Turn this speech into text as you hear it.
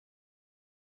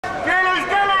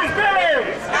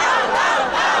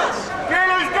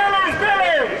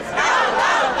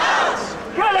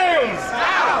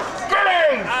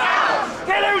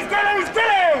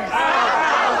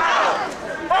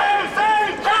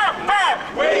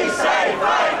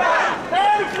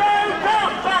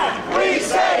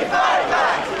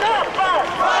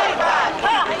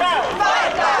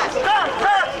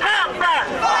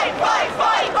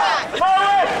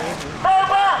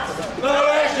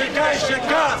education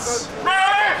cuts! No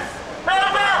ifs! No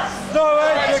buts! No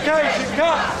education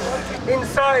cuts!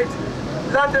 Inside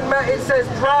London Met it says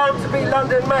proud to be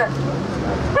London Met.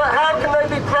 But how can they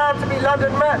be proud to be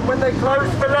London Met when they close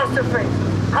philosophy?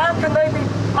 How can they be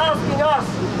asking us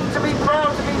to be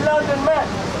proud to be London Met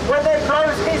when they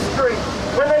close history,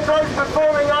 when they close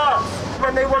performing arts,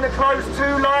 when they want to close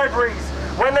 2 libraries,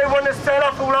 when they want to sell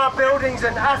off all our buildings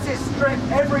and asset strip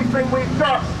everything we've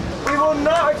got? We will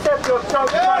not accept your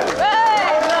joke. We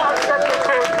will not accept your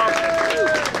joke.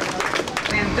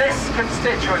 In this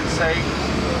constituency,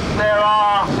 there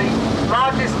are the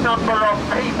largest number of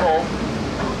people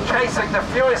chasing the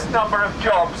fewest number of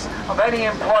jobs of any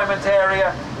employment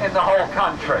area in the whole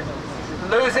country.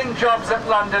 Losing jobs at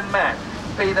London Met,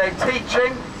 be they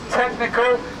teaching,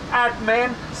 technical,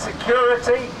 admin,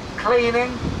 security,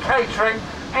 cleaning, catering,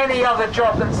 any other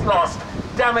job that's lost,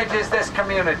 damages this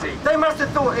community. They must have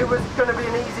thought it was going to be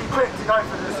an easy prick to go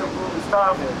for the support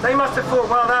staff. They must have thought,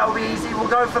 well, that'll be easy, we'll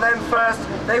go for them first.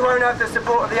 They won't have the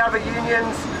support of the other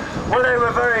unions. Well, they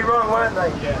were very wrong, weren't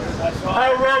they? Yeah, that's right.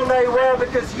 How wrong they were,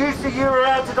 because you are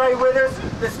out today with us,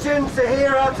 the students are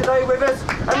here out today with us,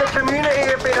 and the community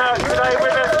have been out today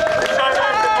with us.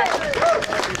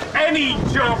 Any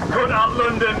job good at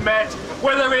London Met,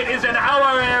 whether it is in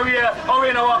our area or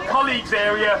in our colleagues'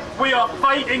 area, we are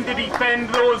fighting to defend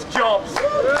those jobs.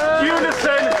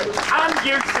 Unison and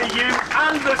UCU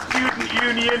and the Student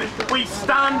Union, we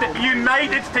stand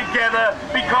united together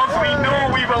because we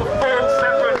know we will fall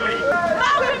separately.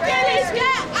 Malcolm Gillies,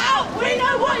 get out! We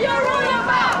know what you're all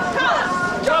about!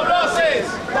 Cuts! Job losses!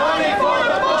 Money for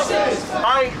the bosses!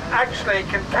 I actually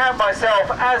can count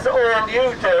myself, as all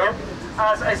you do,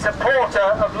 as a supporter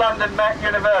of London Met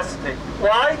University.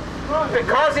 Why?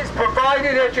 Because it's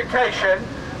provided education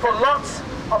for lots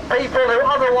of people who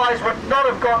otherwise would not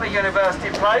have got a university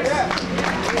place.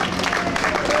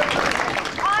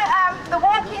 I am the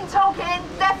walking, talking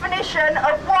definition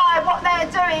of why what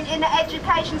they're doing in the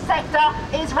education sector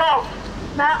is wrong.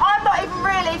 Now, I'm not even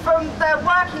really from the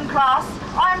working class.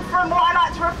 I'm from what I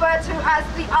like to refer to as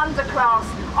the underclass.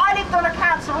 I lived on a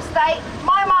council estate.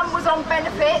 My mum was on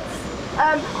benefits.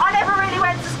 I never really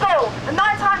went to school, and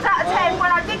 9 times out of 10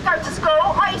 when I did go to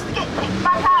school, I used to get kicked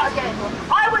back out again.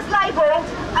 I was labelled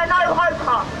a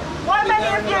no-hoper. Why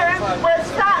many of you were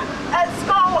sat at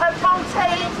school at 14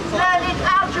 learning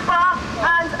algebra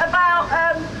and about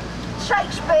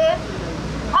Shakespeare,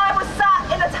 I was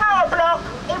sat in a tower block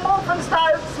in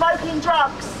Walthamstow smoking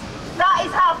drugs. That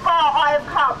is how far I have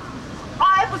come.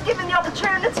 I was given the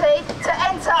opportunity to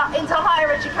enter into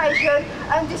higher education,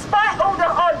 and despite all the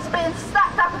odds being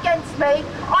stacked up against me,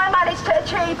 I managed to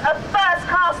achieve a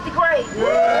first-class degree.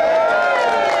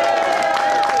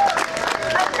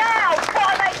 And now, what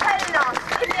are they telling us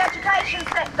in the education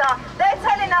sector? They're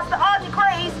telling us that our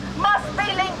degrees must be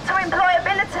linked to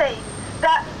employability,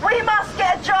 that we must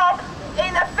get a job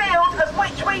in a field of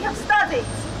which we have studied.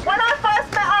 When I first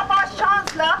met our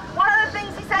Vice-Chancellor, one of the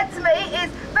things he said to me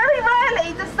is, very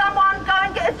rarely does someone go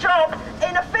and get a job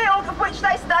in a field of which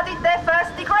they studied their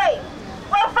first degree.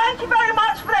 Well, thank you very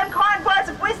much for them kind words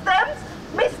of wisdom,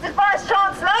 Mr.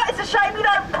 Vice-Chancellor. It's a shame you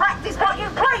don't practice what you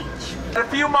preach. A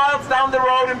few miles down the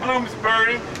road in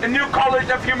Bloomsbury, a new College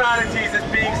of Humanities is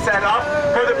being set up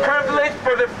for the privilege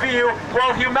for the few,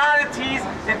 while humanities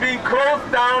is being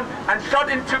closed down and shut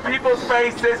into people's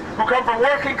faces who come from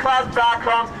working class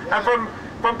backgrounds and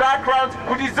from backgrounds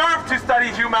who deserve to study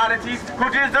humanities, who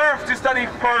deserve to study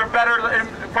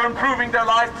for improving their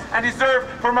lives, and deserve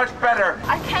for much better.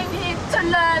 I came here to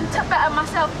learn, to better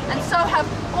myself, and so have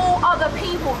all other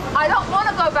people. I don't want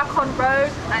to go back on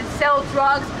road and sell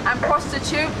drugs and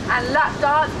prostitute and lap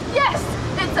dance. Yes,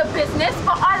 it's a business,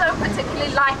 but I don't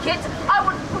particularly like it. I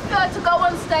would prefer to go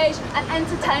on stage and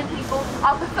entertain people.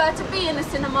 I prefer to be in the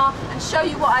cinema and show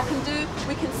you what I can do.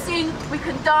 We can sing, we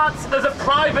can dance. There's a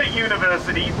private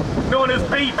university known as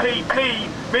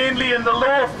BPP, mainly in the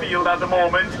law field at the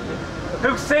moment,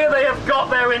 who say they have got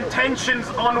their intentions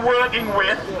on working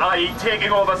with, i.e.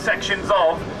 taking over sections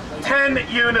of, 10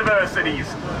 universities.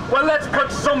 Well, let's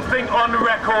put something on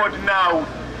record now.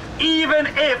 Even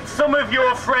if some of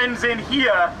your friends in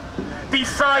here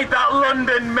decide that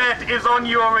London Met is on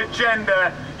your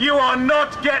agenda, you are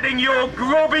not getting your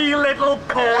grubby little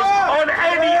paws on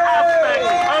any aspect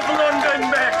of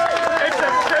London Met. It's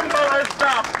as simple as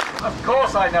that. Of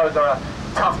course I know there are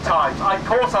tough times. Of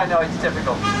course I know it's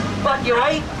difficult. But you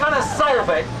ain't gonna solve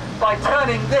it by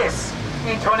turning this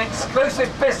into an exclusive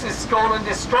business school and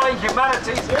destroying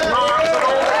humanities, arts and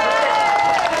all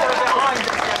that are behind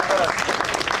this university.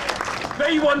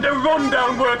 They want to run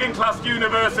down working class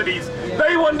universities.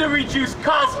 They want to reduce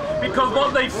costs because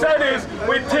what they've said is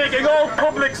we're taking all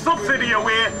public subsidy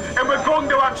away and we're going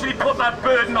to actually put that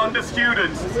burden on the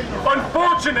students.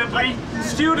 Unfortunately,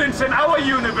 students in our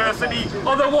university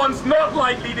are the ones not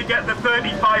likely to get the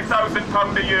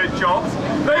 £35,000 a year jobs.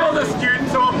 They are the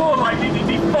students who are more likely to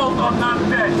default on that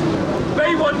debt.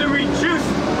 They want to reduce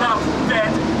that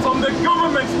debt from the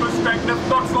government's perspective,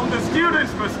 not from the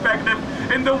students' perspective.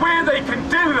 And the way they can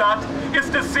do that is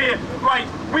to say, right,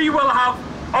 we will have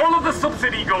all of the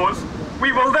subsidy goes,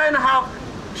 we will then have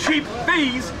cheap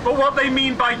fees, but what they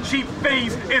mean by cheap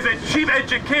fees is a cheap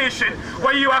education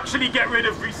where you actually get rid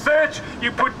of research,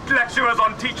 you put lecturers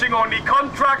on teaching only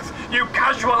contracts, you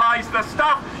casualise the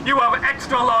staff, you have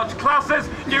extra large classes,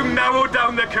 you narrow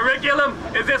down the curriculum.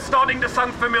 Is this starting to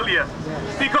sound familiar?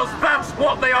 Because that's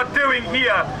what they are doing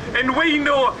here, and we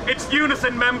know it's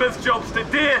Unison members' jobs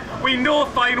today, we know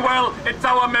fine well it's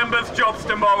our members' jobs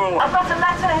tomorrow. I've got a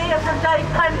letter here from Dave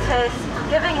Prentice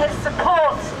giving his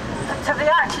support to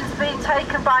the actions being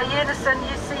taken by Unison,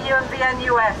 UCU and the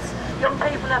NUS. Young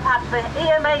people have had the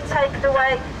EMA taken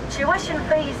away, tuition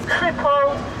fees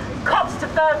tripled, cuts to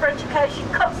further education,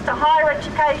 cuts to higher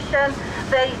education,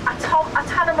 the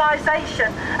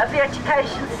autonomisation of the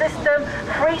education system,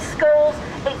 free schools.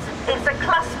 It's a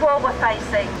class war we're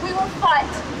facing. We will fight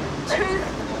tooth,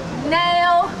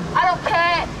 nail. I don't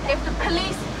care if the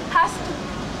police has to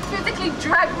physically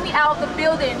drag me out the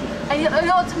building. And in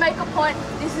order to make a point,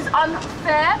 this is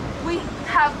unfair. We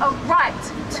have a right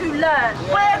to learn.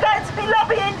 We're going to be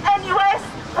lobbying NUS